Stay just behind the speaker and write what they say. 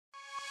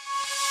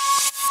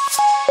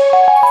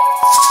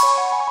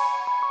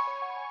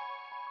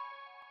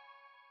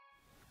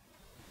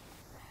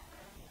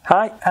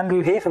Hi,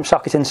 Andrew here from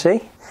Socket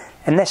See.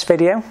 In this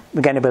video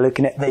we're going to be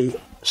looking at the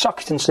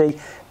Socket See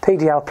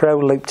PDL PRO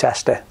loop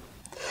tester.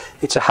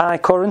 It's a high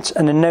current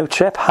and a no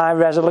trip high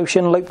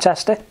resolution loop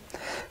tester.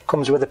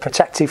 Comes with a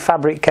protective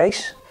fabric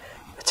case.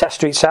 The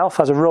tester itself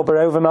has a rubber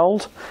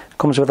overmould.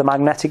 Comes with a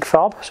magnetic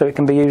fob so it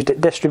can be used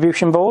at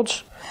distribution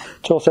boards.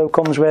 It also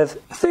comes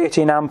with a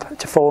 13 amp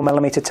to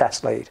 4mm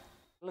test lead.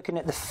 Looking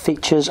at the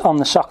features on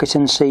the Socket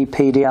See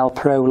PDL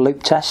PRO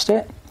loop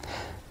tester,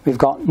 we've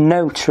got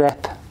no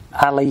trip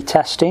alley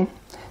testing,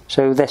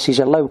 so this is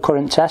a low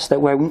current test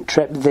that won't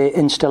trip the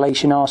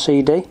installation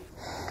RCD.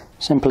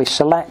 Simply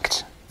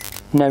select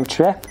no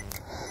trip,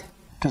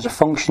 does a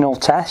functional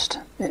test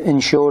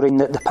ensuring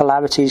that the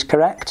polarity is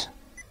correct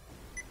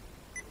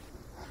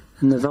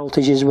and the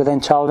voltage is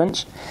within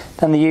tolerance.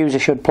 Then the user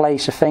should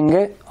place a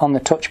finger on the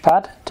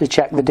touchpad to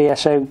check the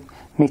DSO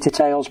meter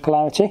tails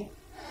polarity.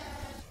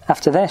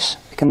 After this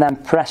we can then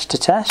press to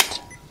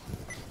test,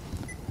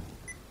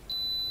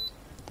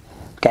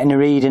 getting a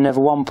reading of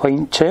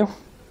 1.2.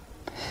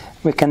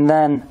 We can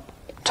then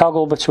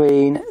toggle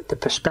between the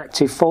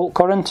prospective fault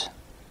current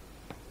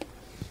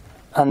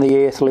and the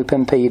earth loop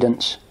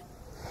impedance.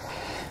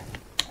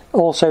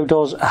 Also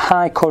does a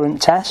high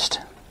current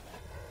test,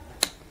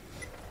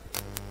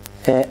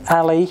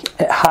 alley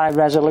at high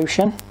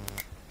resolution.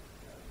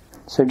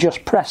 So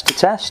just press to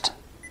test,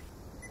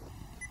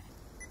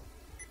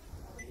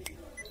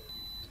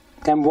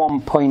 then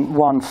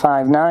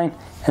 1.159,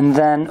 and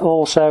then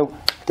also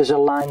there's a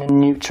line and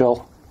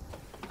neutral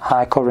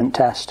high current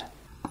test.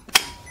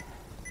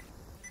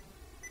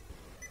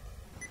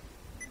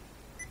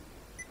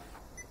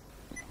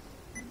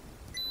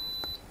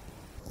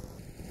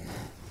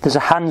 There's a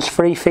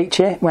hands-free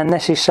feature. When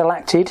this is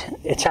selected,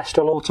 a test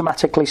will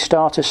automatically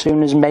start as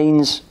soon as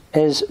mains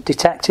is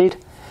detected,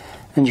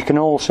 and you can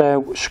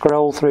also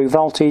scroll through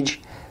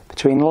voltage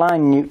between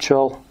line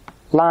neutral,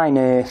 line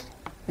earth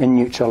and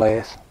neutral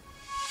earth.